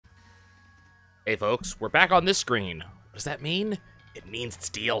Hey folks, we're back on this screen. What does that mean? It means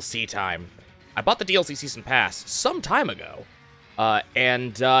it's DLC time. I bought the DLC Season Pass some time ago,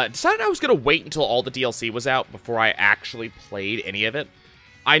 and decided I was going to wait until all the DLC was out before I actually played any of it.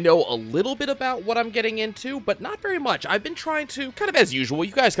 I know a little bit about what I'm getting into, but not very much. I've been trying to, kind of as usual,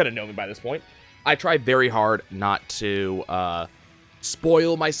 you guys kind of know me by this point, I try very hard not to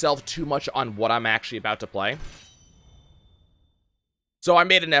spoil myself too much on what I'm actually about to play. So I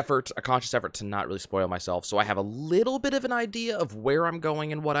made an effort, a conscious effort to not really spoil myself, so I have a little bit of an idea of where I'm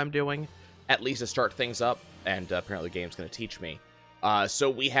going and what I'm doing, at least to start things up, and apparently the game's going to teach me.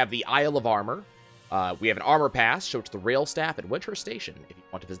 So we have the Isle of Armor. We have an armor pass, show to the rail staff at Winter Station. If you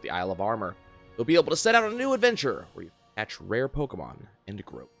want to visit the Isle of Armor, you'll be able to set out on a new adventure where you catch rare Pokemon and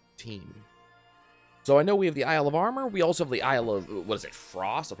grow a team. So I know we have the Isle of Armor. We also have the Isle of, what is it,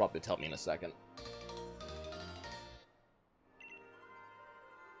 Frost? I'll probably tell me in a second.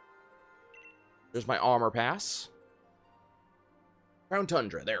 There's my armor pass. Crown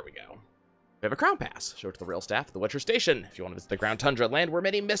Tundra, there we go. We have a crown pass. Show it to the rail staff at the Winter Station if you want to visit the Crown Tundra, land where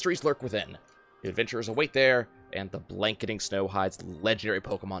many mysteries lurk within. The adventurers await there, and the blanketing snow hides the legendary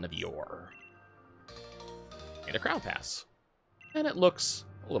Pokemon of yore. And a crown pass. And it looks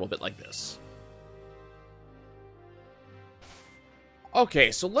a little bit like this. Okay,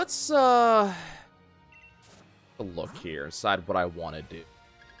 so let's look here, decide what I want to do.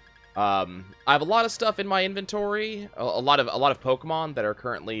 I have a lot of stuff in my inventory, a lot of Pokemon that are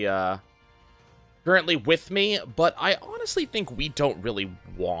currently with me, but I honestly think we don't really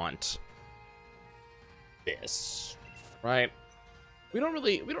want this, right? We don't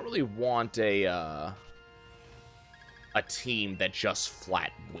really want a team that just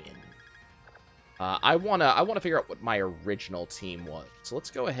flat win. I wanna figure out what my original team was. So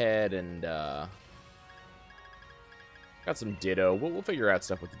let's go ahead and got some Ditto. We'll figure out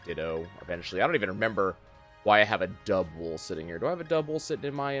stuff with the Ditto eventually. I don't even remember why I have a Dubwool sitting here. Do I have a Dubwool sitting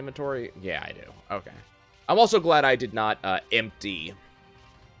in my inventory? Yeah, I do. Okay. I'm also glad I did not empty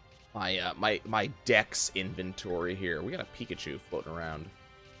my Dex inventory here. We got a Pikachu floating around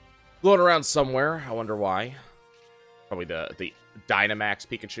somewhere. I wonder why. Probably the Dynamax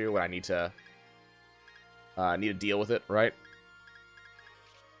Pikachu when I need to deal with it, right?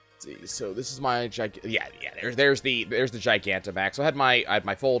 See, so this is my there's the Gigantamax. So I had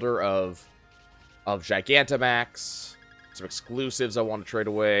my folder of Gigantamax, some exclusives I want to trade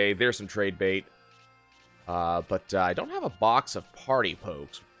away. There's some trade bait, but I don't have a box of party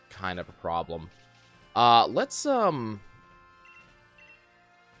pokes. Kind of a problem. Let's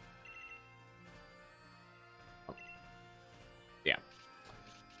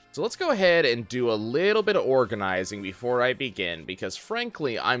So let's go ahead and do a little bit of organizing before I begin, because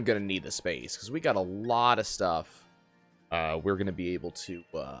frankly, I'm going to need the space, because we got a lot of stuff we're going to be able to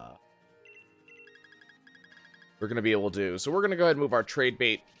do. So we're going to go ahead and move our trade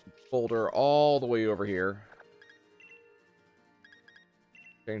bait folder all the way over here.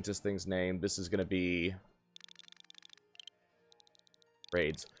 Change this thing's name. This is going to be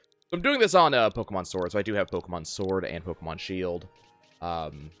raids. So I'm doing this on Pokemon Sword, so I do have Pokemon Sword and Pokemon Shield.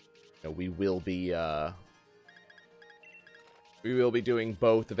 We will be doing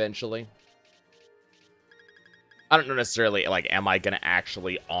both eventually. I don't know necessarily, like, am I gonna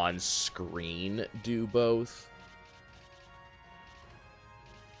actually on screen do both?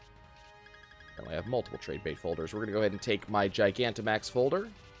 I have multiple trade bait folders. We're gonna go ahead and take my Gigantamax folder,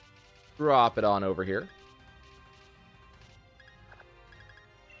 drop it on over here.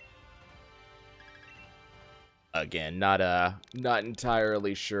 Again, not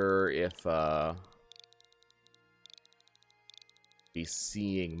entirely sure if be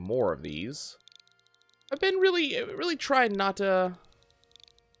seeing more of these. I've been really trying not to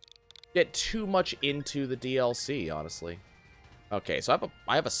get too much into the DLC, honestly. Okay, so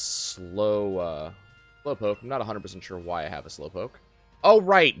I have a Slowpoke. I'm not 100% sure why I have a Slowpoke. Oh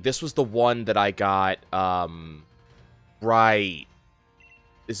right, this was the one that I got. Right.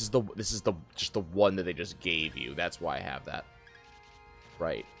 This is just the one that they just gave you. That's why I have that.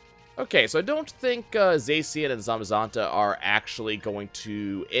 Right. Okay, so I don't think Zacian and Zamazanta are actually going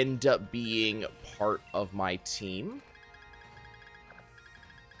to end up being part of my team.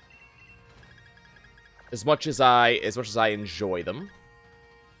 As much as I enjoy them.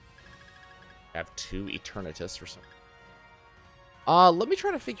 I have 2 Eternatus for some. Let me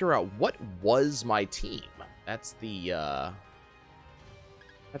try to figure out what was my team. That's the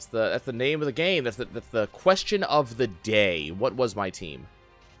name of the game. That's the question of the day. What was my team?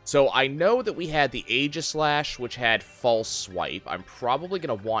 So I know that we had the Aegislash, which had False Swipe. I'm probably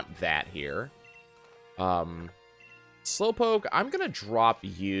gonna want that here. Slowpoke, I'm going to drop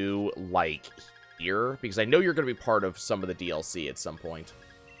you, like, here, because I know you're going to be part of some of the DLC at some point.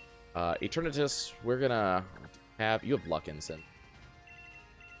 Eternatus, we're going to have... You have Luck Ensign.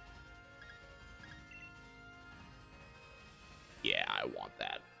 Yeah, I want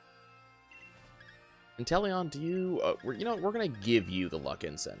that. Inteleon, do you... you know what? We're going to give you the Luck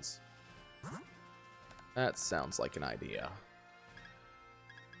Incense. That sounds like an idea.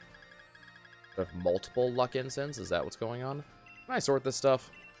 We have multiple Luck Incense? Is that what's going on? Can I sort this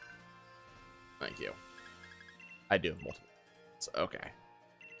stuff? Thank you. I do have multiple. Okay.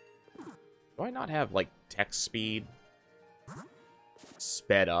 Do I not have, like, text speed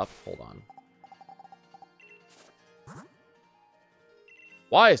sped up? Hold on.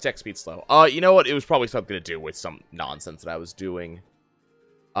 Why is text speed slow? You know what? It was probably something to do with some nonsense that I was doing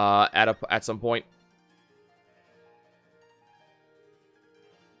at some point.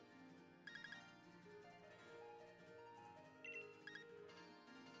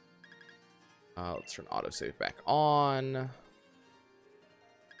 Let's turn autosave back on.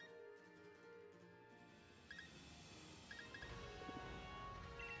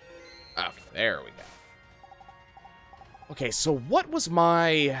 Okay, there we go. Okay, so what was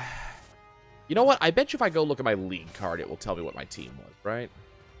my... You know what? I bet you if I go look at my league card, it will tell me what my team was, right?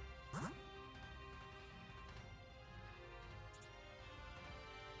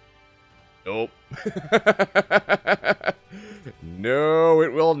 Nope. No,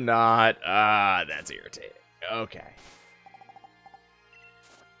 it will not. That's irritating. Okay.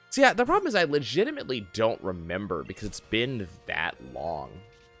 So yeah, the problem is I legitimately don't remember because it's been that long.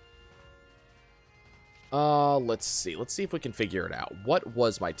 Let's see. Let's see if we can figure it out. What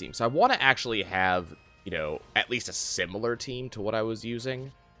was my team? So I want to actually have, you know, at least a similar team to what I was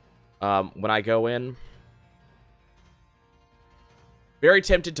using when I go in. Very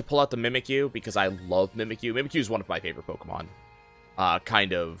tempted to pull out the Mimikyu because I love Mimikyu. Mimikyu is one of my favorite Pokemon,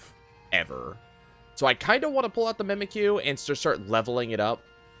 kind of, ever. So I kind of want to pull out the Mimikyu and start leveling it up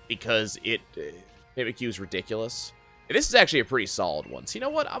because Mimikyu is ridiculous. And this is actually a pretty solid one. So you know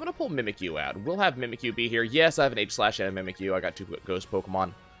what? I'm going to pull Mimikyu out. We'll have Mimikyu be here. Yes, I have an H/N and a Mimikyu. I got 2 Ghost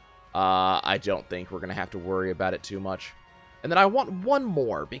Pokemon. I don't think we're going to have to worry about it too much. And then I want one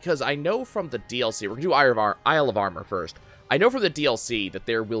more because I know from the DLC, we're going to do Isle of Armor first. I know from the DLC that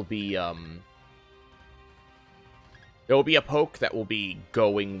there will be a poke that will be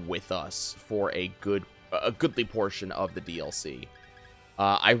going with us for a goodly portion of the DLC.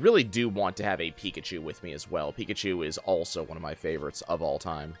 I really do want to have a Pikachu with me as well. Pikachu is also one of my favorites of all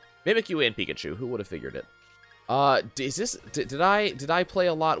time. Mimikyu and Pikachu, who would have figured it? Did I play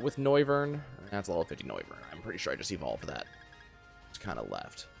a lot with Noivern? That's level 50 Noivern. I'm pretty sure I just evolved that. It's kind of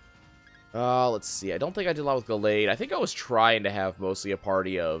left. Let's see. I don't think I did a lot with Gallade. I think I was trying to have mostly a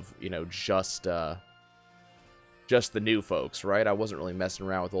party of, you know, just the new folks, right? I wasn't really messing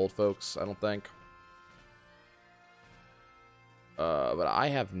around with old folks, I don't think. But I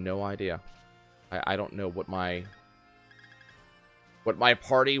have no idea. I don't know what my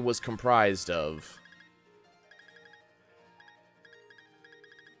party was comprised of.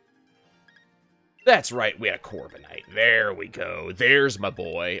 That's right, we had a Corviknight. There we go. There's my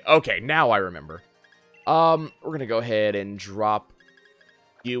boy. Okay, now I remember. We're gonna go ahead and drop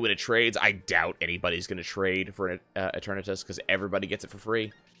you into trades. I doubt anybody's gonna trade for an Eternatus because everybody gets it for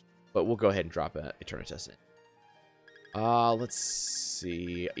free. But we'll go ahead and drop an Eternatus in. Let's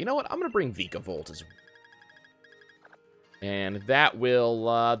see. You know what? I'm gonna bring Vikavolt as well. And that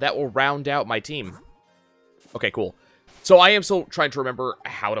will round out my team. Okay, cool. So I am still trying to remember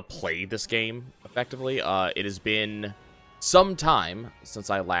how to play this game effectively. It has been some time since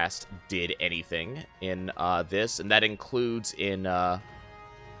I last did anything in this, and that includes that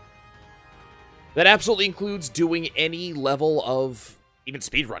absolutely includes doing any level of even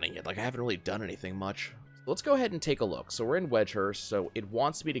speedrunning it. Like, I haven't really done anything much. Let's go ahead and take a look. So we're in Wedgehurst, so it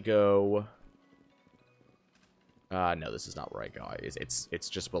wants me to go... no, this is not where I go. It's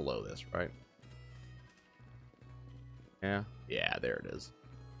just below this, right? Yeah? Yeah, there it is.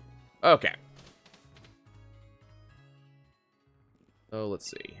 Okay. So, let's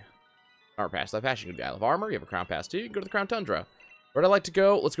see. Armor Pass. That pass, you can go to the Isle of Armor. You have a Crown Pass, too. You can go to the Crown Tundra. Where'd I like to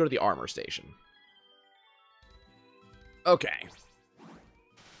go? Let's go to the Armor Station. Okay.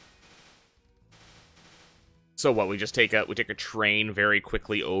 So what, we take a train very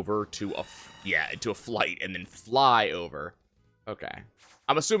quickly over to a flight and then fly over. Okay.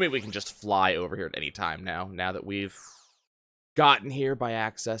 I'm assuming we can just fly over here at any time now that we've gotten here by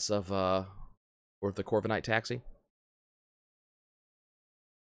access of or the Corviknight taxi.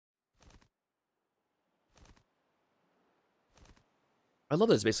 I love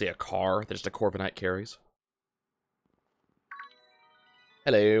that it's basically a car that just a Corviknight carries.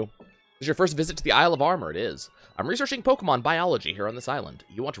 Hello. This is your first visit to the Isle of Armor. It is. I'm researching Pokemon biology here on this island.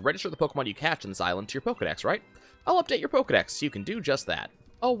 You want to register the Pokemon you catch on this island to your Pokedex, right? I'll update your Pokedex so you can do just that.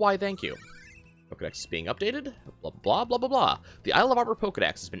 Oh, why, thank you. Pokedex is being updated. Blah, blah, blah, blah, blah. The Isle of Armor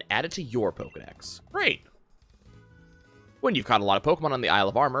Pokedex has been added to your Pokedex. Great. When you've caught a lot of Pokemon on the Isle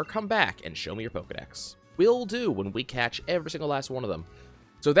of Armor, come back and show me your Pokedex. Will do when we catch every single last one of them.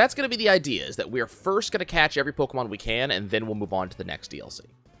 So that's going to be the idea, is that we're first going to catch every Pokemon we can, and then we'll move on to the next DLC.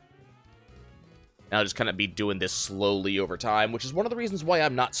 And I'll just kind of be doing this slowly over time, which is one of the reasons why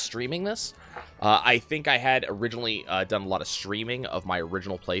I'm not streaming this. I think I had originally done a lot of streaming of my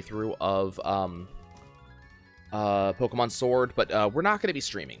original playthrough of Pokemon Sword, but we're not going to be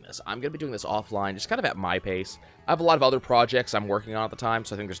streaming this. I'm going to be doing this offline, just kind of at my pace. I have a lot of other projects I'm working on at the time,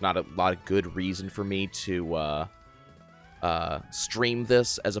 so I think there's not a lot of good reason for me to stream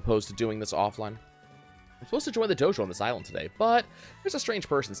this as opposed to doing this offline. I'm supposed to join the dojo on this island today, but there's a strange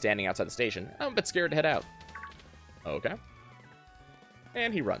person standing outside the station. I'm a bit scared to head out. Okay.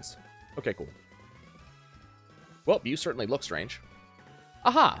 And he runs. Okay, cool. Well, you certainly look strange.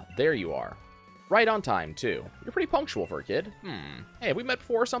 Aha, there you are. Right on time, too. You're pretty punctual for a kid. Hey, have we met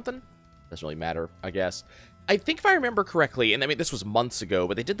before or something? Doesn't really matter, I guess. I think if I remember correctly, and I mean, this was months ago,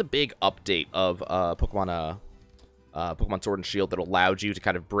 but they did the big update of Pokemon Sword and Shield that allowed you to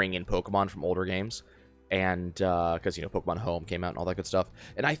kind of bring in Pokemon from older games. And, because, you know, Pokemon Home came out and all that good stuff.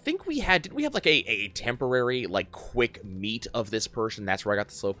 And I think we had, did we have, like, a temporary, like, quick meet of this person? That's where I got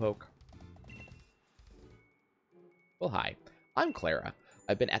the Slowpoke. Well, hi. I'm Clara.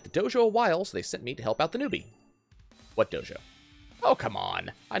 I've been at the dojo a while, so they sent me to help out the newbie. What dojo? Oh, come on.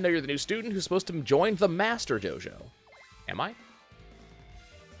 I know you're the new student who's supposed to join the Master Dojo. Am I? Is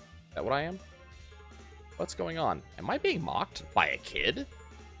that what I am? What's going on? Am I being mocked by a kid?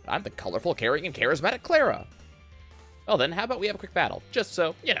 I'm the colorful, caring, and charismatic Clara. Well then, how about we have a quick battle? Just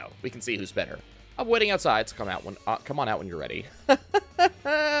so, you know, we can see who's better. I'm waiting outside, so come on out when you're ready.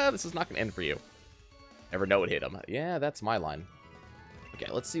 This is not going to end for you. Never know what hit him. Yeah, that's my line.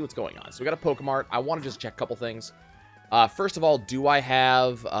 Okay, let's see what's going on. So we got a Pokemart. I want to just check a couple things. First of all, do I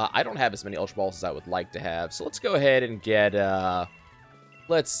have... I don't have as many Ultra Balls as I would like to have. So let's go ahead and get...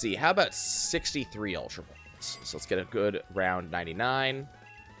 let's see. How about 63 Ultra Balls? So let's get a good round 99.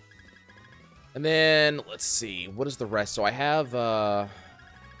 And then, let's see. What is the rest? So I have...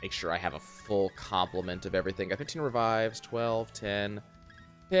 make sure I have a full complement of everything. I got 15 revives, 12, 10...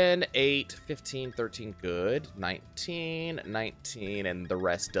 10, 8, 15, 13, good. 19, 19, and the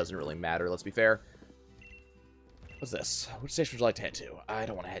rest doesn't really matter, let's be fair. What's this? Which station would you like to head to? I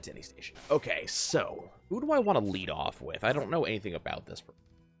don't want to head to any station. Okay, so, who do I want to lead off with? I don't know anything about this.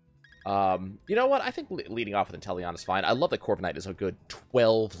 You know what? I think leading off with Inteleon is fine. I love that Corviknight is a good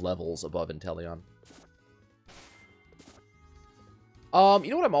 12 levels above Inteleon. You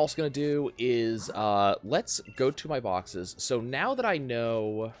know what I'm also going to do is, let's go to my boxes. So now that I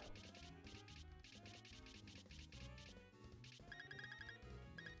know...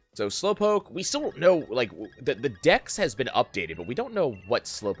 So Slowpoke, we still don't know, like, the Dex has been updated, but we don't know what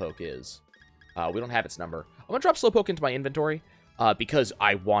Slowpoke is. We don't have its number. I'm going to drop Slowpoke into my inventory, because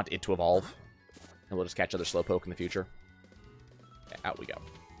I want it to evolve. And we'll just catch other Slowpoke in the future. Okay, out we go.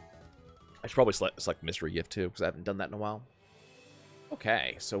 I should probably select Mystery Gift, too, because I haven't done that in a while.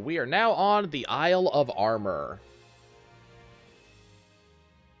 Okay, so we are now on the Isle of Armor.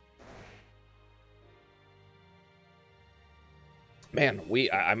 Man,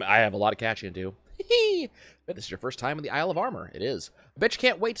 I have a lot of catching to do. Bet this is your first time in the Isle of Armor. It is. I bet you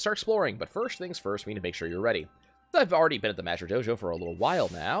can't wait to start exploring, but first things first, we need to make sure you're ready. I've already been at the Master Dojo for a little while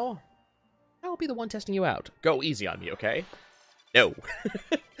now. I'll be the one testing you out. Go easy on me, okay? No.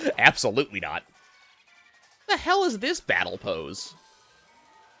 Absolutely not. What the hell is this battle pose?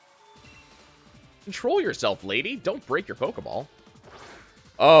 Control yourself, lady. Don't break your Pokeball.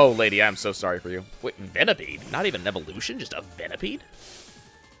 Oh, lady, I'm so sorry for you. Wait, Venipede? Not even an evolution, just a Venipede?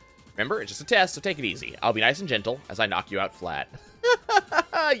 Remember, it's just a test, so take it easy. I'll be nice and gentle as I knock you out flat.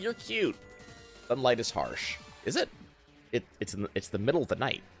 You're cute. Sunlight is harsh. Is it? It's the middle of the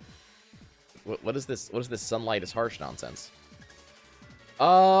night. What is this? What is this sunlight is harsh nonsense?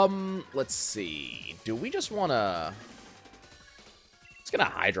 Let's see. Do we just want to... Let's get a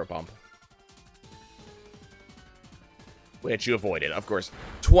Hydro Pump. Which you avoided, of course.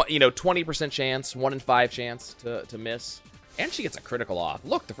 20% chance, 1 in 5 chance to miss. And she gets a critical off.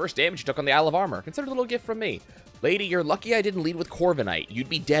 Look, the first damage you took on the Isle of Armor. Consider a little gift from me. Lady, you're lucky I didn't lead with Corviknight. You'd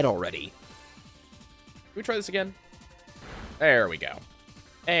be dead already. Can we try this again? There we go.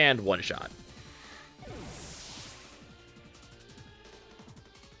 And one shot.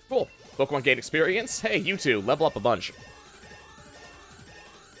 Cool. Pokemon gain experience. Hey, you two, level up a bunch.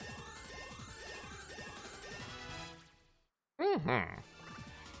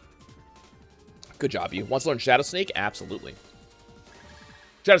 Good job, you. Wants to learn Shadow Sneak? Absolutely.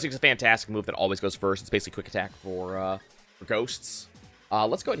 Shadow Sneak's a fantastic move that always goes first. It's basically quick attack for ghosts.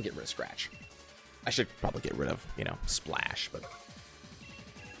 Let's go ahead and get rid of Scratch. I should probably get rid of, you know, Splash, but...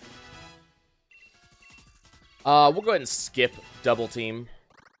 we'll go ahead and skip Double Team.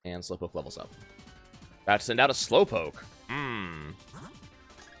 And Slowpoke levels up. About to send out a Slowpoke.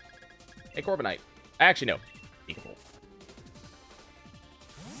 Hey, Corviknight. Actually, no. Vikavolt.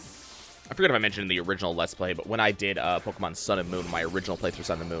 I forget if I mentioned in the original Let's Play, but when I did Pokemon Sun and Moon, my original playthrough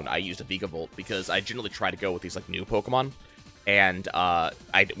Sun and Moon, I used a Vikavolt because I generally try to go with these, like, new Pokemon. And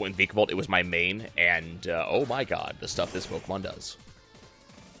when Vikavolt, it was my main, and oh my god, the stuff this Pokemon does.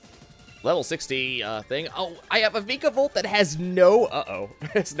 Level 60 thing. Oh, I have a Vikavolt that has no...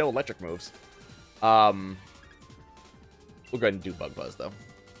 has no electric moves. We'll go ahead and do Bug Buzz, though.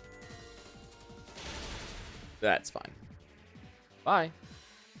 That's fine. Bye.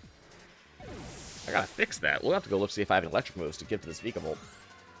 I gotta fix that. We'll have to go look to see if I have any electric moves to give to this Vikavolt.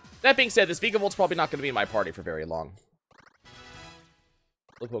 That being said, this Vikavolt's probably not going to be in my party for very long.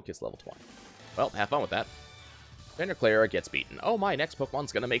 Slowpoke gets level 20. Well, have fun with that. Clara gets beaten. Oh, my next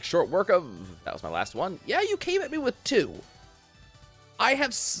Pokemon's going to make short work of... That was my last one. Yeah, you came at me with 2. I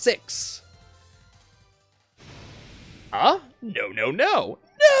have 6. Huh? No, no, no.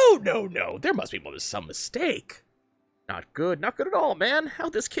 No, no, no. There must be some mistake. Not good. Not good at all, man.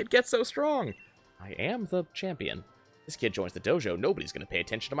 How'd this kid get so strong? I am the champion. This kid joins the dojo. Nobody's going to pay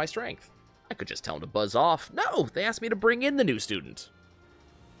attention to my strength. I could just tell him to buzz off. No, they asked me to bring in the new student.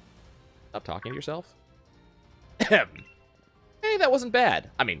 Stop talking to yourself. Hey, that wasn't bad.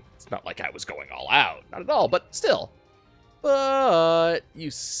 I mean, it's not like I was going all out. Not at all, but still. But,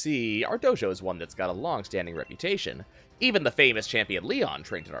 you see, our dojo is one that's got a long-standing reputation. Even the famous champion Leon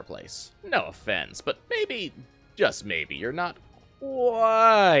trained in our place. No offense, but maybe, just maybe, you're not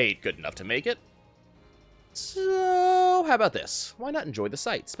quite good enough to make it. So, how about this? Why not enjoy the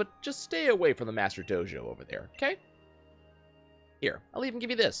sights, but just stay away from the Master Dojo over there, okay? Here, I'll even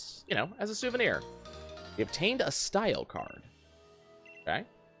give you this, you know, as a souvenir. We obtained a style card. Okay?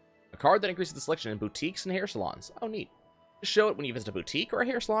 A card that increases the selection in boutiques and hair salons. Oh, neat. Just show it when you visit a boutique or a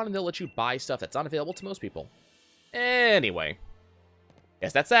hair salon, and they'll let you buy stuff that's unavailable to most people. Anyway.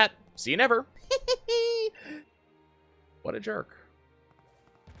 Guess that's that. See you never. What a jerk.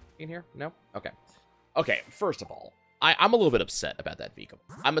 In here? No? Okay. Okay, first of all, I'm a little bit upset about that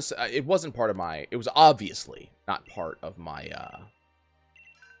Vikavolt. It wasn't part of my... It was obviously not part of my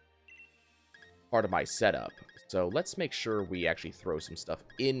setup. So let's make sure we actually throw some stuff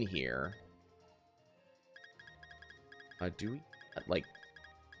in here. Do we, like,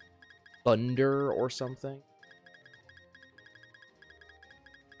 thunder or something?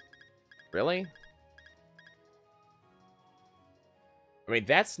 Really? I mean,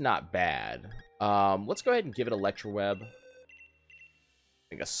 that's not bad. Let's go ahead and give it Electro Web. I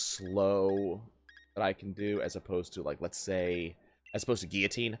think a slow that I can do, as opposed to, like, let's say, as opposed to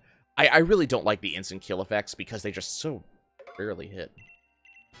Guillotine. I really don't like the instant kill effects because they just so rarely hit.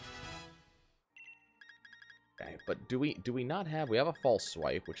 Okay, but do we not have... We have a false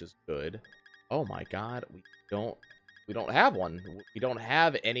swipe, which is good. Oh my god, we don't have one. We don't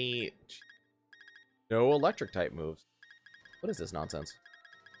have any... No electric type moves. What is this nonsense?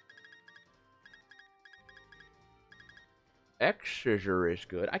 X-Scissor is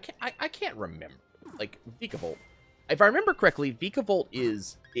good. I can't remember. Like, Vikavolt. If I remember correctly, Vikavolt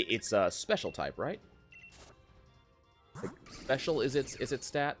is... It's a special type, right? Like, special is its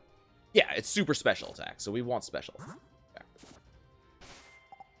stat? Yeah, it's super special attack, so we want special. Okay.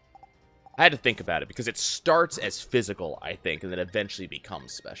 I had to think about it, because it starts as physical, I think, and then eventually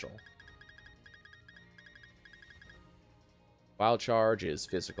becomes special. Wild Charge is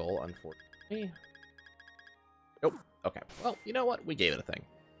physical, unfortunately. Nope. Okay. Well, you know what? We gave it a thing.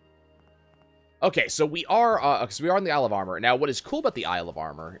 Okay, so we are, because we are in the Isle of Armor. Now, what is cool about the Isle of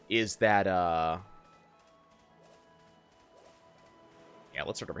Armor is that, yeah,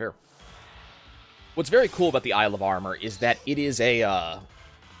 let's start over here. What's very cool about the Isle of Armor is that it is a,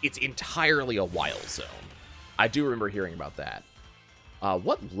 it's entirely a wild zone. I do remember hearing about that.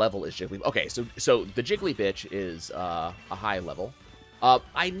 What level is Jiggly? Okay, so the Jiggly bitch is, a high level.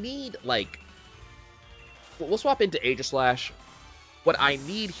 I need, like, we'll swap into Aegislash. What I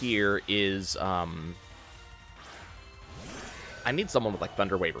need here is, I need someone with, like,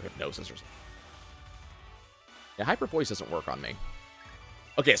 Thunder Wave or Hypnosis or something. Yeah, Hyper Voice doesn't work on me.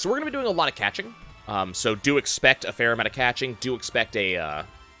 Okay, so we're going to be doing a lot of catching. So do expect a fair amount of catching. Do expect a,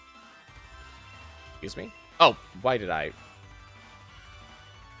 Excuse me? Oh, why did I...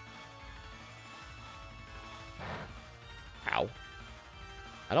 Ow.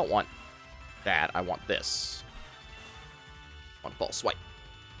 I don't want that. I want this. I want false swipe.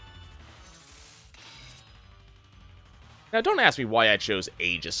 Now, don't ask me why I chose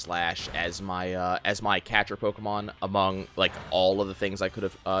Aegislash as my catcher Pokemon among, like, all of the things I could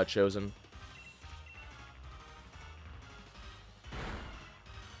have chosen.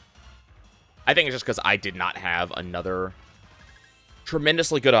 I think it's just because I did not have another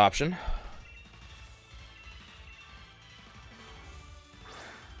tremendously good option.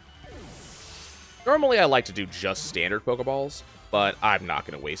 Normally, I like to do just standard Pokeballs, but I'm not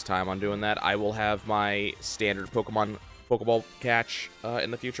going to waste time on doing that. I will have my standard Pokeball catch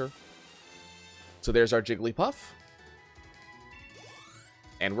in the future. So there's our Jigglypuff.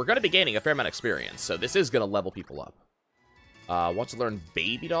 And we're going to be gaining a fair amount of experience, so this is going to level people up. Want to learn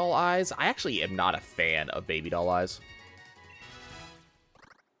Baby Doll Eyes? I actually am not a fan of Baby Doll Eyes.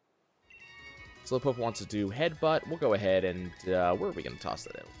 Slowpoke wants to do Headbutt. We'll go ahead and... where are we going to toss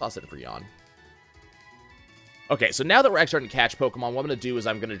that in? We'll toss it in for Yawn. Okay, so now that we're actually starting to catch Pokemon, what I'm going to do is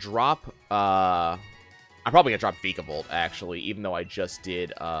I'm going to drop... I'm probably going to drop Vikavolt, actually, even though I just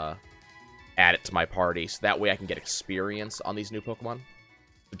did add it to my party. So that way I can get experience on these new Pokemon.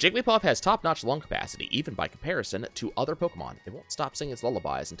 Jigglypuff has top-notch lung capacity, even by comparison to other Pokemon. It won't stop singing its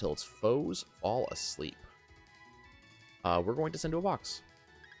lullabies until its foes fall asleep. We're going to send to a box.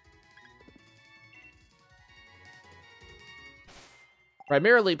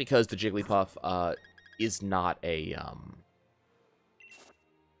 Primarily because the Jigglypuff is not a...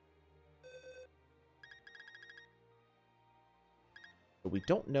 But we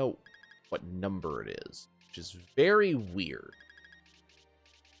don't know what number it is, which is very weird.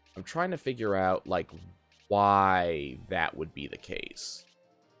 I'm trying to figure out, like, why that would be the case.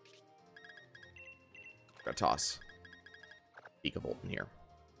 Gotta toss Vikavolt in here.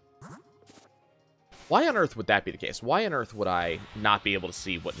 Why on earth would that be the case? Why on earth would I not be able to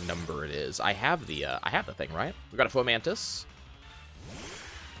see what number it is? I have the thing, right? We got a Fomantis.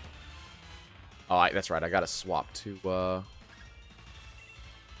 Oh, that's right. I gotta swap to,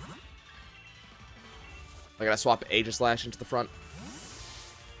 I gotta swap Aegislash into the front.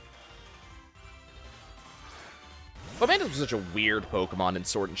 Fomantis was such a weird Pokemon in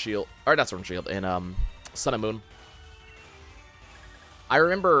Sword and Shield. Or not Sword and Shield, in Sun and Moon. I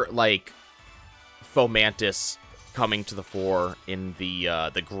remember, like, Fomantis coming to the fore in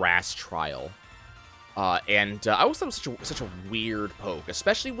the grass trial. And I always thought it was such a weird poke,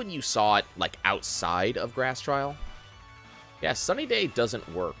 especially when you saw it, like, outside of grass trial. Yeah, Sunny Day doesn't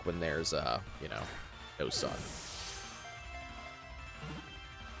work when there's, you know, no sun.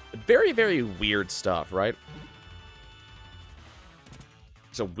 Very, very weird stuff, right?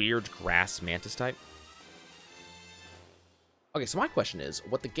 It's a weird grass mantis type. Okay, so my question is,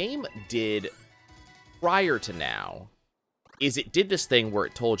 what the game did prior to now is it did this thing where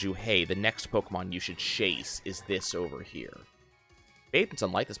it told you, hey, the next Pokemon you should chase is this over here. Bathed in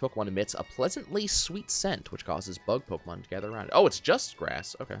sunlight, this Pokemon emits a pleasantly sweet scent, which causes bug Pokemon to gather around it. Oh, it's just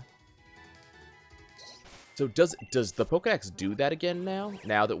grass. Okay. So does the Pokedex do that again now?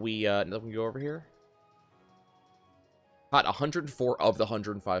 Now that we go over here? Caught 104 of the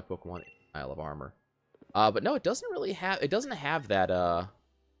 105 Pokemon in Isle of Armor. But no, it doesn't really have... It doesn't have that,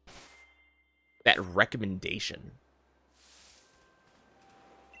 that recommendation.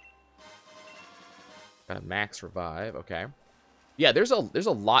 Got a max revive, okay. Yeah, there's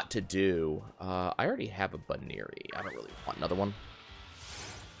a lot to do. I already have a Baneri. I don't really want another one.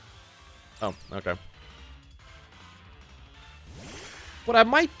 Oh, okay. What I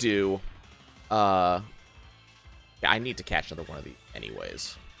might do, yeah, I need to catch another one of these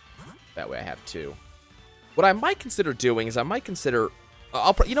anyways. That way I have two. What I might consider doing is I might consider...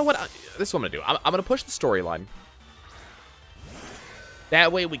 you know what? This is what I'm going to do. I'm going to push the storyline.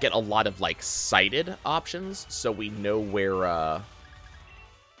 That way we get a lot of, like, sighted options, so we know where,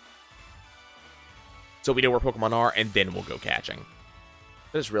 so we know where Pokemon are, and then we'll go catching.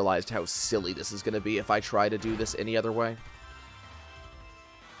 I just realized how silly this is going to be if I try to do this any other way.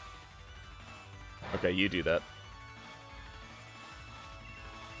 Okay, you do that.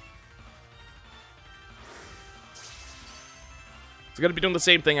 So going to be doing the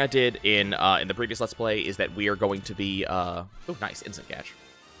same thing I did in the previous Let's Play, is that we are going to be, oh, nice, instant catch.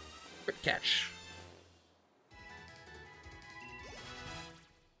 Quick catch.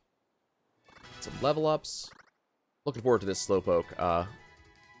 Some level ups. Looking forward to this Slowpoke,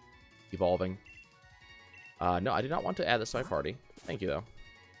 evolving. No, I did not want to add this to my party. Thank you, though.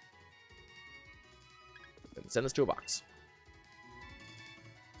 Send this to a box.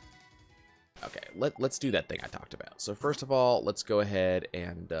 Okay, let's do that thing I talked about. So first of all, let's go ahead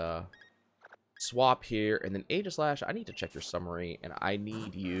and Swap here, and then Aegislash. I need to check your summary, and I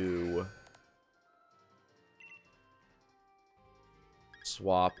need you...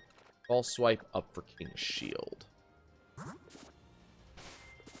 Swap. False Swipe up for King's Shield.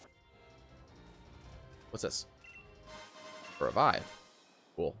 What's this? Revive.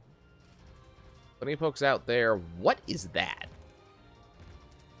 Cool. Plenty of pokes out there. What is that?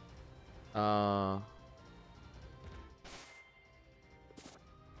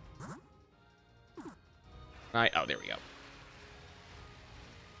 Oh, there we go.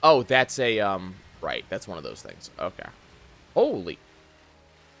 Oh, that's a, right. That's one of those things. Okay. Holy.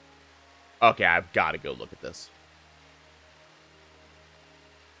 Okay, I've got to go look at this.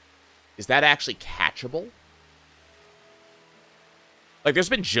 Is that actually catchable? Like, there's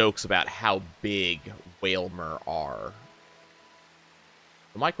been jokes about how big Whalmer are.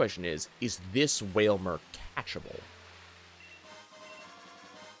 But my question is this Whalmer catchable?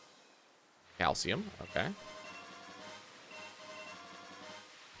 Calcium, okay.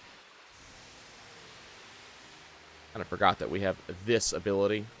 Kind of forgot that we have this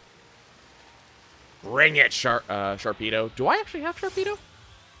ability. Bring it, Sharpedo. Do I actually have Sharpedo?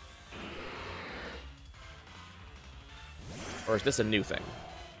 Or is this a new thing?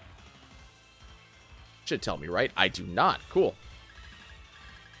 Should tell me, right? I do not. Cool.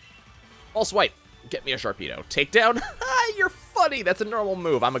 False Swipe. Get me a Sharpedo. Takedown? You're funny. That's a normal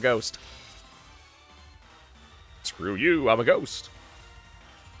move. I'm a ghost. Screw you. I'm a ghost.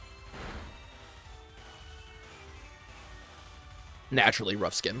 Naturally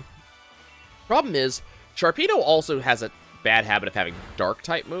rough skin. Problem is, Sharpedo also has a bad habit of having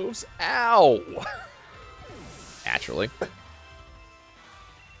dark-type moves. Ow! Naturally.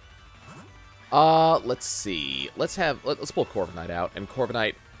 Let's see. Let's pull Corviknight out. And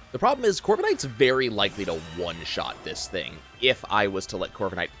Corviknight... The problem is, Corviknight's very likely to one-shot this thing if I was to let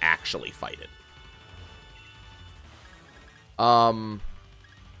Corviknight actually fight it.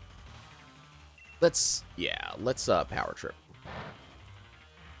 Let's Power Trip.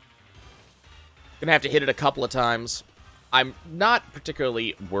 Gonna have to hit it a couple of times. I'm not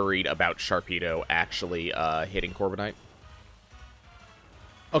particularly worried about Sharpedo actually hitting Corviknight.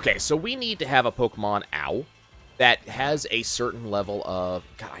 Okay, so we need to have a Pokemon, ow, that has a certain level of...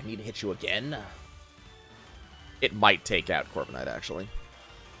 God, I need to hit you again. It might take out Corviknight, actually.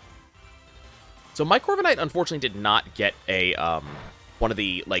 So my Corviknight, unfortunately, did not get a one of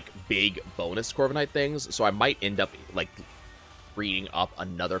the, like, big bonus Corviknight things, so I might end up, like, breeding up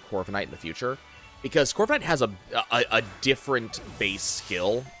another Corviknight in the future. Because Corviknight has a different base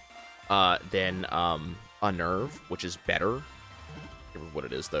skill than Unnerve, which is better. I can't remember what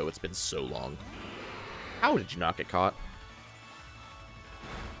it is, though. It's been so long. How did you not get caught?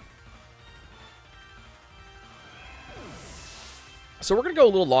 So we're going to go a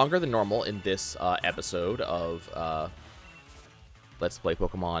little longer than normal in this episode of Let's Play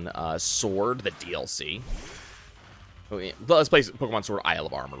Pokemon Sword, the DLC. Let's play Pokemon Sword Isle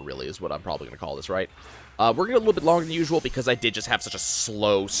of Armor, really, is what I'm probably going to call this, right? We're going to go a little bit longer than usual because I did just have such a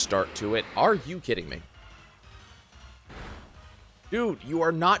slow start to it. Are you kidding me? Dude, you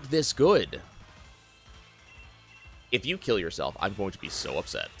are not this good. If you kill yourself, I'm going to be so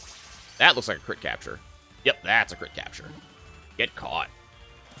upset. That looks like a crit capture. Yep, that's a crit capture. Get caught.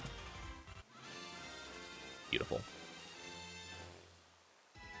 Beautiful.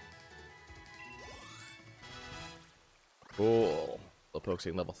 Cool. Slowpoke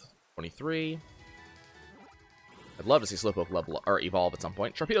seeing level 23. I'd love to see Slowpoke level or evolve at some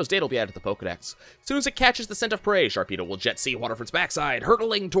point. Sharpedo's data will be added to the Pokedex. As soon as it catches the scent of prey, Sharpedo will jet seawater from its backside,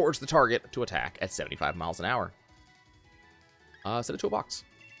 hurtling towards the target to attack at 75 miles an hour. Send it to a box.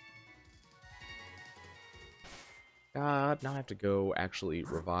 God, now I have to go actually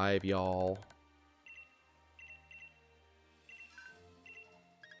revive y'all.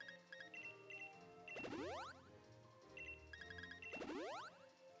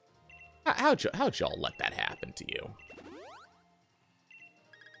 How'd y'all let that happen to you?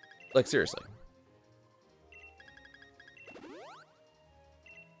 Like, seriously.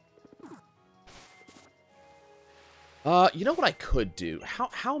 You know what I could do?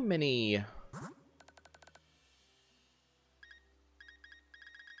 How many...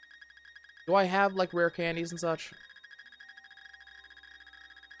 Do I have, like, rare candies and such?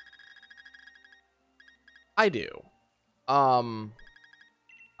 I do. I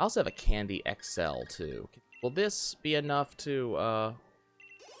also have a Candy XL, too. Will this be enough to,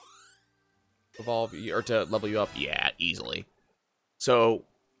 evolve you, or to level you up? Yeah, easily. So,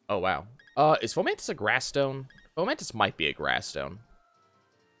 oh, wow. Is Fomantis a grass stone? Fomantis might be a grass stone.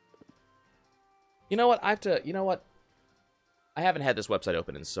 You know what? I I haven't had this website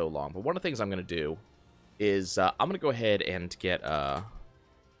open in so long, but one of the things I'm going to do is I'm going to go ahead and get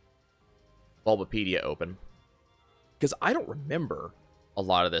Bulbapedia open. Because I don't remember a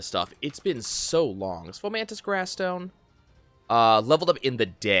lot of this stuff. It's been so long. Is Fomantis Grassstone leveled up in the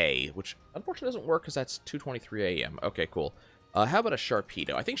day, which unfortunately doesn't work because that's 2:23 a.m. Okay, cool. How about a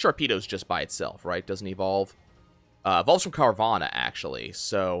Sharpedo? I think Sharpedo's just by itself, right? Doesn't evolve. Evolves from Carvana, actually.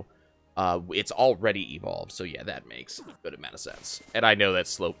 So it's already evolved. So yeah, that makes a good amount of sense. And I know that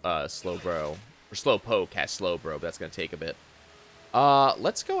Slowbro or Slowpoke has Slowbro, but that's gonna take a bit.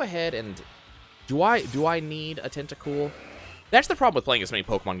 Let's go ahead and do I need a Tentacool? That's the problem with playing as many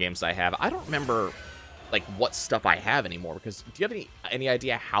Pokemon games as I have. I don't remember like what stuff I have anymore. Because do you have any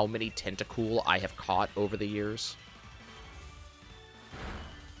idea how many Tentacool I have caught over the years?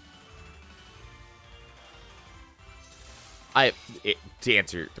 To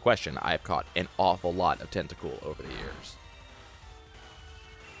answer the question, I have caught an awful lot of Tentacool over the years.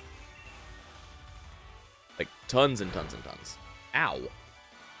 Like, tons and tons and tons. Ow.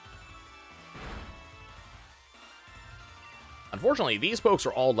 Unfortunately, these pokes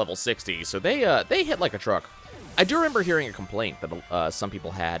are all level 60, so they hit like a truck. I do remember hearing a complaint that some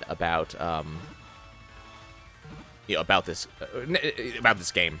people had about about this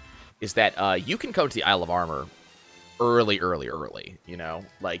game, is that you can come to the Isle of Armor early, you know?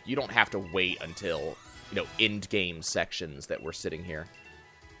 Like, you don't have to wait until, end game sections that we're sitting here.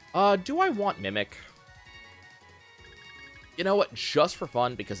 Do I want Mimic? You know what? Just for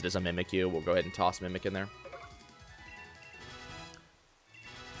fun, because it is a Mimikyu, we'll go ahead and toss Mimic in there.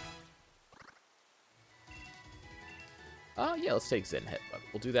 Yeah, let's take Zen Headbutt.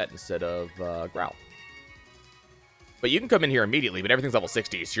 We'll do that instead of Growl. But you can come in here immediately, but everything's level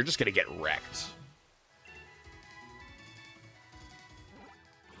 60, so you're just gonna get wrecked.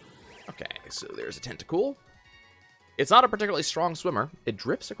 Okay, so there's a Tentacool. It's not a particularly strong swimmer. It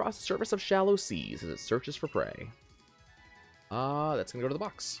drifts across the surface of shallow seas as it searches for prey. That's gonna go to the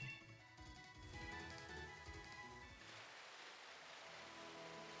box.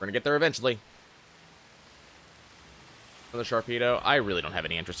 We're gonna get there eventually. Another Sharpedo. I really don't have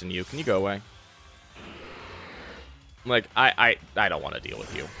any interest in you. Can you go away? Like, I don't want to deal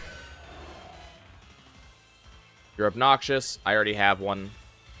with you. You're obnoxious. I already have one.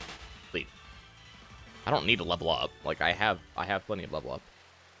 Leave. I don't need to level up. Like, I have plenty of level up.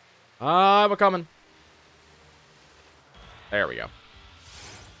 I'm a-coming. There we go.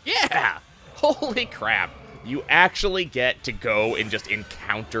 Yeah! Holy crap. You actually get to go and just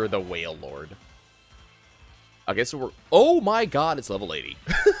encounter the Whale Lord. Okay, so we're... Oh my god, it's level 80.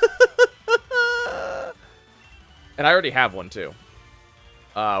 And I already have one, too.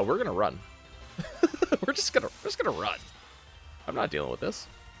 We're gonna run. we're just gonna run. I'm not dealing with this.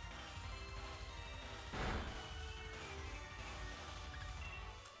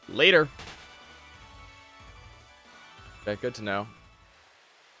 Later. Okay, good to know.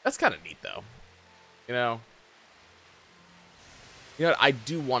 That's kind of neat, though. You know what? I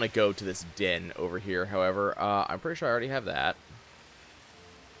do want to go to this den over here, however. I'm pretty sure I already have that.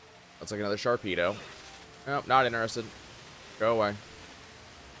 Looks like another Sharpedo. Nope, not interested. Go away. Oh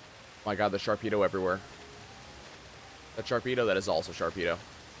my god, there's Sharpedo everywhere. That Sharpedo, that is also Sharpedo.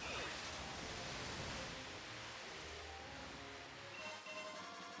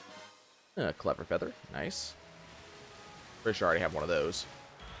 Clever Feather. Nice. Pretty sure I already have one of those.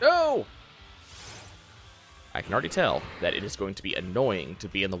 No! I can already tell that it is going to be annoying to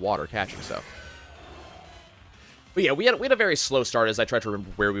be in the water catching stuff. But yeah, we had a very slow start as I tried to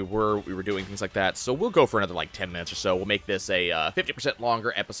remember where we were. We were doing things like that. So we'll go for another like 10 minutes or so. We'll make this a 50%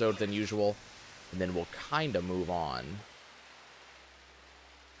 longer episode than usual. And then we'll kind of move on.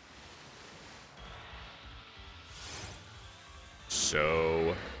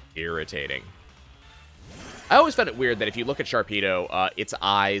 So irritating. I always found it weird that if you look at Sharpedo, its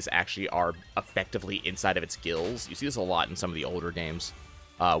eyes actually are effectively inside of its gills. You see this a lot in some of the older games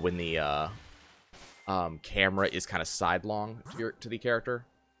when the camera is kind of sidelong to the character.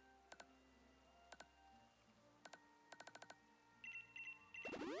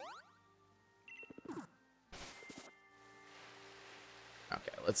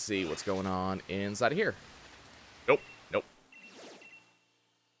 Okay, let's see what's going on inside of here. Nope, nope.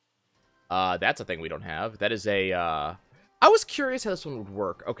 That's a thing we don't have. That is a, I was curious how this one would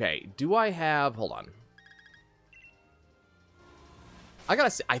work. Okay, do I have... Hold on. I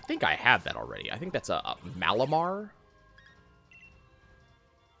gotta say, I think I have that already. I think that's a Malamar.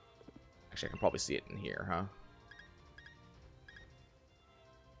 Actually, I can probably see it in here, huh?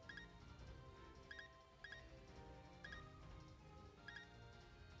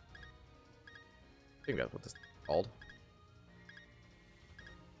 I think that's what this is called.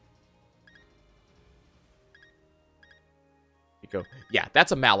 go. Yeah,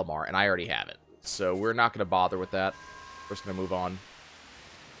 that's a Malamar, and I already have it. So we're not going to bother with that. We're just going to move on.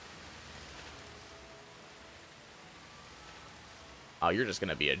 Oh, you're just going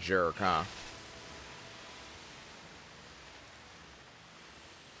to be a jerk, huh?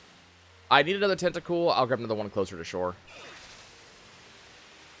 I need another Tentacool. I'll grab another one closer to shore.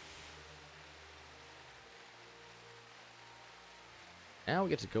 Now we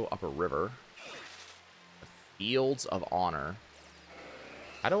get to go up a river. The Fields of Honor.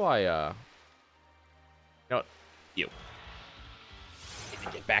 How do I, You know what? You. Need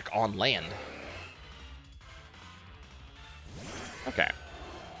to get back on land. Okay.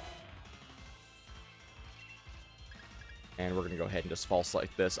 And we're going to go ahead and just false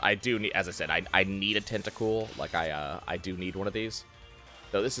like this. I do need, as I said, I need a Tentacool. Like, I do need one of these.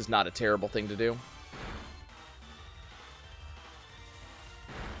 So this is not a terrible thing to do.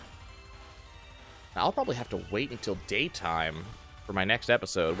 Now, I'll probably have to wait until daytime for my next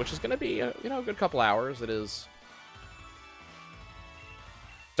episode, which is going to be, you know, a good couple hours. It is.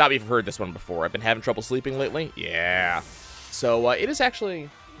 Stop me if you've heard this one before. I've been having trouble sleeping lately. Yeah. So it is actually, you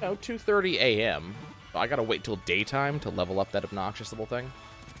know, 2:30 a.m. So I gotta wait till daytime to level up that obnoxious little thing.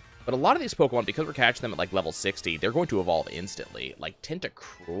 But a lot of these Pokemon, because we're catching them at like level 60, they're going to evolve instantly. Like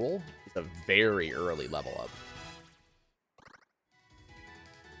Tentacruel is a very early level up.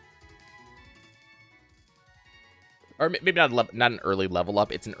 Or maybe not an early level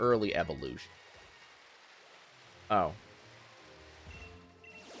up, it's an early evolution. Oh.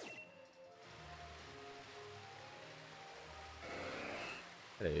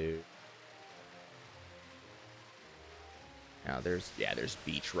 Hello. Now there's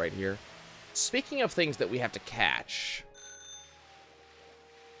beach right here. Speaking of things that we have to catch,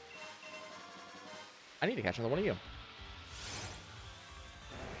 I need to catch another one of you.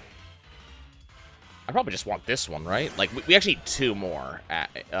 I probably just want this one, right? Like we actually need two more.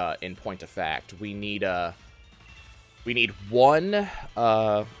 In point of fact, we need one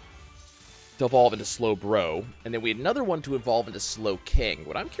to evolve into Slowbro, and then we had another one to evolve into Slowking.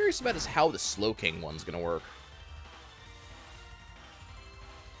 What I'm curious about is how the Slowking one's gonna work.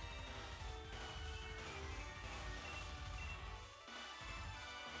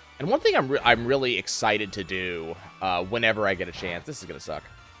 And one thing I'm really excited to do whenever I get a chance, this is gonna suck.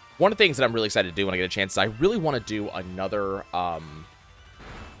 One of the things that I'm really excited to do when I get a chance is I really want to do another, well,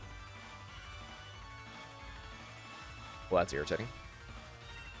 that's irritating.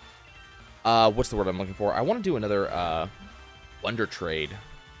 What's the word I'm looking for? I want to do another, Wonder Trade,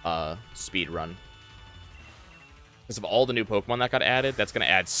 speed run. Because of all the new Pokemon that got added, that's going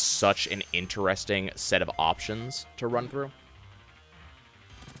to add such an interesting set of options to run through.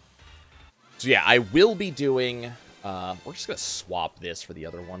 So yeah, I will be doing... we're just going to swap this for the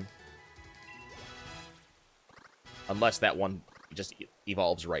other one. Unless that one just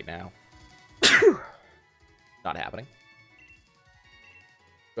evolves right now. Not happening.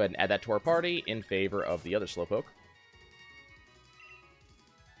 Go ahead and add that to our party in favor of the other Slowpoke.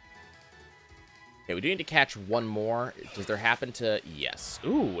 Okay, we do need to catch one more. Does there happen to... Yes.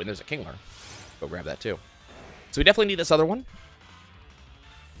 Ooh, and there's a Kingler. Go grab that too. So we definitely need this other one.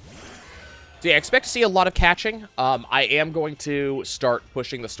 So yeah, I expect to see a lot of catching. I am going to start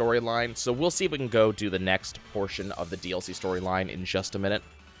pushing the storyline, so we'll see if we can go do the next portion of the DLC storyline in just a minute.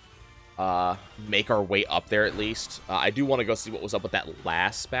 Make our way up there at least. I do want to go see what was up with that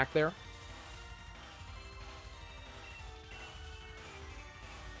lass back there.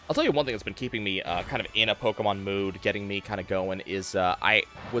 I'll tell you one thing that's been keeping me kind of in a Pokemon mood, getting me kind of going, is I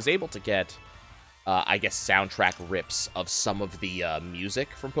was able to get... I guess, soundtrack rips of some of the music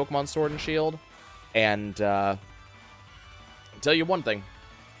from Pokemon Sword and Shield. And I'll tell you one thing.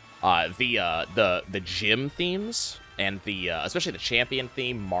 The gym themes, and the especially the champion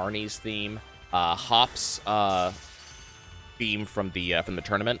theme, Marnie's theme, Hop's theme from the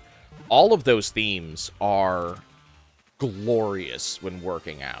tournament, all of those themes are glorious when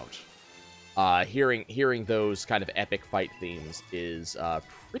working out. Hearing those kind of epic fight themes is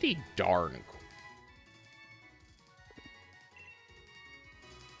pretty darn cool.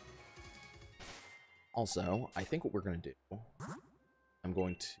 Also, I think what we're going to do, I'm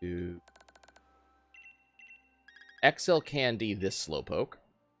going to XL Candy this Slowpoke.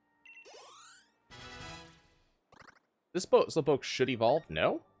 This Slowpoke should evolve?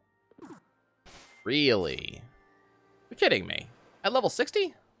 No? Really? You're kidding me. At level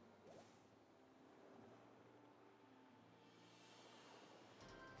 60?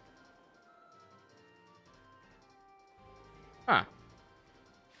 Huh.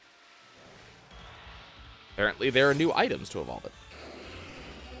 Apparently, there are new items to evolve it.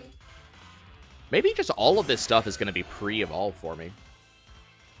 Maybe just all of this stuff is going to be pre-evolved for me.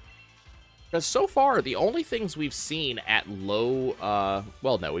 Because so far, the only things we've seen at low...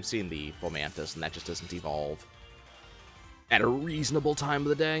 well, no, we've seen the Fomantis, and that just doesn't evolve at a reasonable time of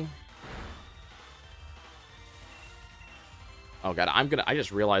the day. Oh, God, I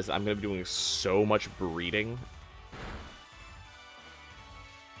just realized that I'm going to be doing so much breeding.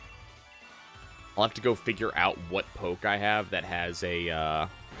 I'll have to go figure out what poke I have that has a,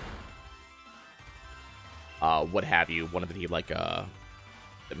 what have you, one of the, like,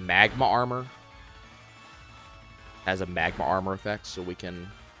 magma armor. Has a magma armor effect, so we can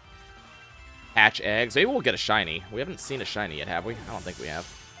hatch eggs. Maybe we'll get a shiny. We haven't seen a shiny yet, have we? I don't think we have.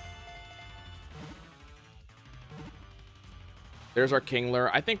 There's our Kingler.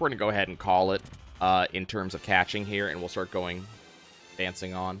 I think we're going to go ahead and call it in terms of catching here, and we'll start going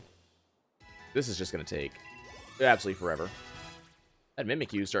dancing on. This is just going to take absolutely forever. That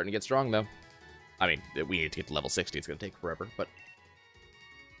Mimikyu is starting to get strong, though. I mean, we need to get to level 60. It's going to take forever, but...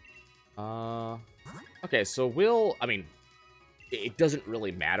 okay, so we'll... I mean, it doesn't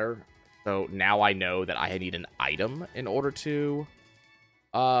really matter. So now I know that I need an item in order to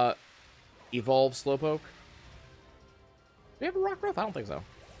evolve Slowpoke. Do we have a Rockruff? I don't think so.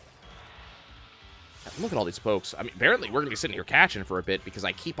 Look at all these pokes. I mean, apparently we're going to be sitting here catching for a bit because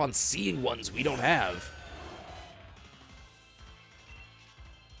I keep on seeing ones we don't have.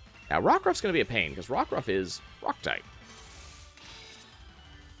 Now, Rockruff's going to be a pain because Rockruff is Rock-type.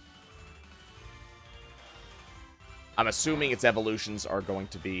 I'm assuming its evolutions are going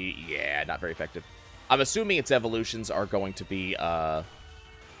to be... Yeah, not very effective. I'm assuming its evolutions are going to be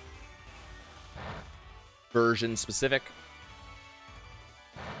version-specific.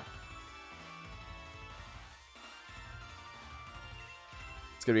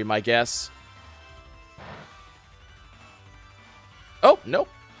 It's going to be my guess. Oh, nope.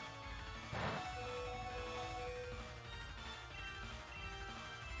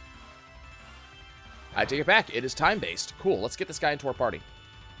 I take it back. It is time-based. Cool. Let's get this guy into our party.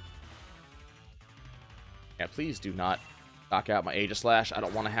 Yeah, please do not knock out my Aegislash. I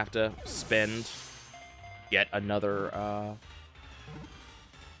don't want to have to spend yet another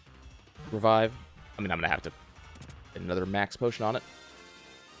revive. I mean, I'm going to have to get another max potion on it.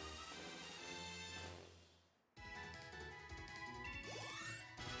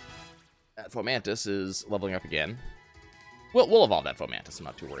 That Fomantis is leveling up again. We'll evolve that Fomantis. I'm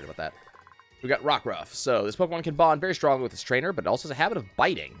not too worried about that. We got Rockruff. So this Pokemon can bond very strongly with its trainer, but it also has a habit of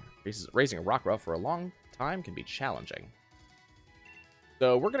biting. Raising a Rockruff for a long time can be challenging.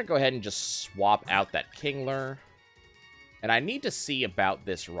 So we're going to go ahead and just swap out that Kingler. And I need to see about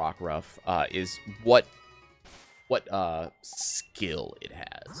this Rockruff is what skill it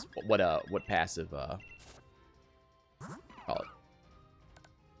has. What passive call it.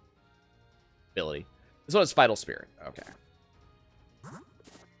 Ability. This one is Vital Spirit. Okay.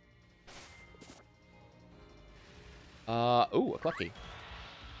 Ooh, a Clucky.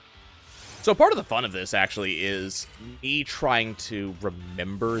 So part of the fun of this, actually, is me trying to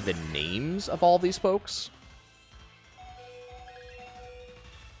remember the names of all these folks.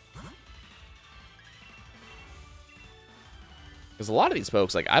 Because a lot of these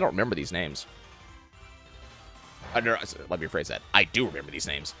folks, like, I don't remember these names. Let me rephrase that. I do remember these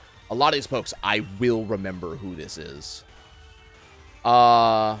names. A lot of these folks, I will remember who this is.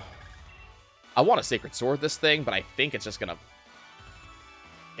 I want a Sacred Sword this thing, but I think it's just gonna...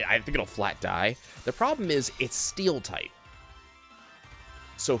 I think it'll flat die. The problem is, it's Steel type.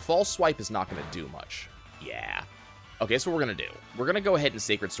 So False Swipe is not gonna do much. Yeah. Okay, so what we're gonna do. We're gonna go ahead and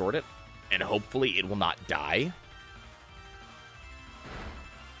Sacred Sword it, and hopefully it will not die.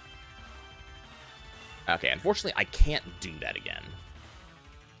 Okay, unfortunately, I can't do that again.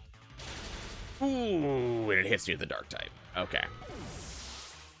 Ooh, and it hits me with the Dark type. Okay.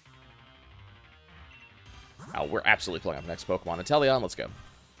 Oh, we're absolutely pulling up the next Pokemon. Inteleon, let's go.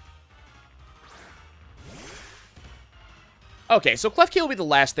 Okay, so Klefki will be the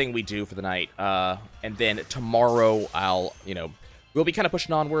last thing we do for the night. And then tomorrow, we'll be kind of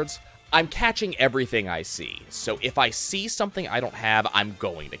pushing onwards. I'm catching everything I see. So if I see something I don't have, I'm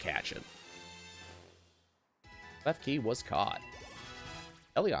going to catch it. Klefki was caught.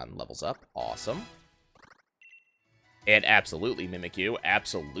 Elion levels up. Awesome. And absolutely Mimikyu.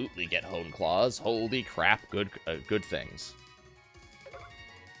 Absolutely get Hone Claws. Holy crap, good things.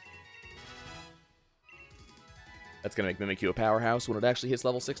 That's going to make Mimikyu a powerhouse when it actually hits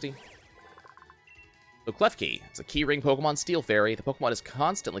level 60. So Klefki. It's a Key Ring Pokemon Steel Fairy. The Pokemon is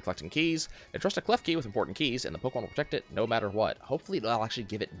constantly collecting keys. Entrust a Klefki with important keys, and the Pokemon will protect it no matter what. Hopefully it'll actually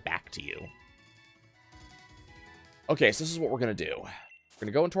give it back to you. Okay, so this is what we're going to do. We're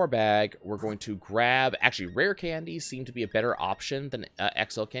going to go into our bag. We're going to grab... Actually, rare candies seem to be a better option than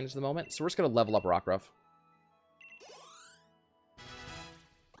XL candies at the moment. So we're just going to level up Rockruff.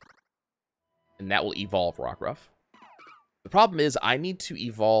 And that will evolve Rockruff. The problem is I need to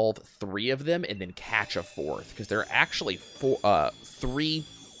evolve 3 of them and then catch a 4th. Because there are actually 3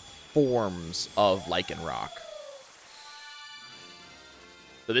 forms of Lycanroc.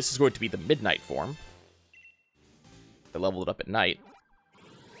 So this is going to be the Midnight form. I leveled it up at night.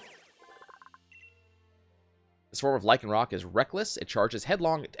 This form of Lycanroc is reckless. It charges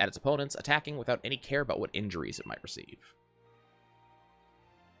headlong at its opponents, attacking without any care about what injuries it might receive.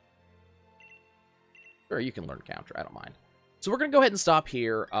 Sure, you can learn counter. I don't mind. So we're going to go ahead and stop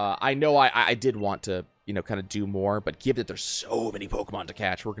here. I know I did want to, you know, kind of do more, but given that there's so many Pokemon to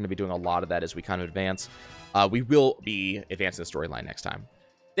catch, we're going to be doing a lot of that as we kind of advance. We will be advancing the storyline next time.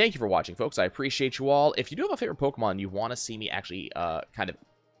 Thank you for watching, folks. I appreciate you all. If you do have a favorite Pokemon and you want to see me actually kind of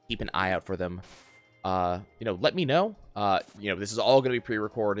keep an eye out for them, you know, let me know. You know, this is all going to be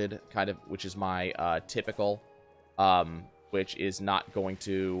pre-recorded, kind of, which is my typical, which is not going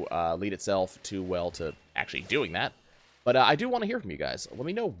to lead itself too well to actually doing that. But I do want to hear from you guys. Let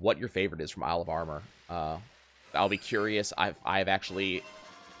me know what your favorite is from Isle of Armor. I'll be curious. I've actually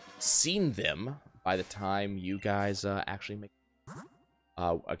seen them by the time you guys actually make...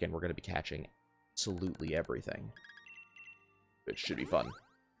 Again, we're going to be catching absolutely everything, which should be fun.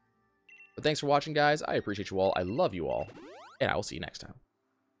 But thanks for watching, guys. I appreciate you all. I love you all. And I will see you next time.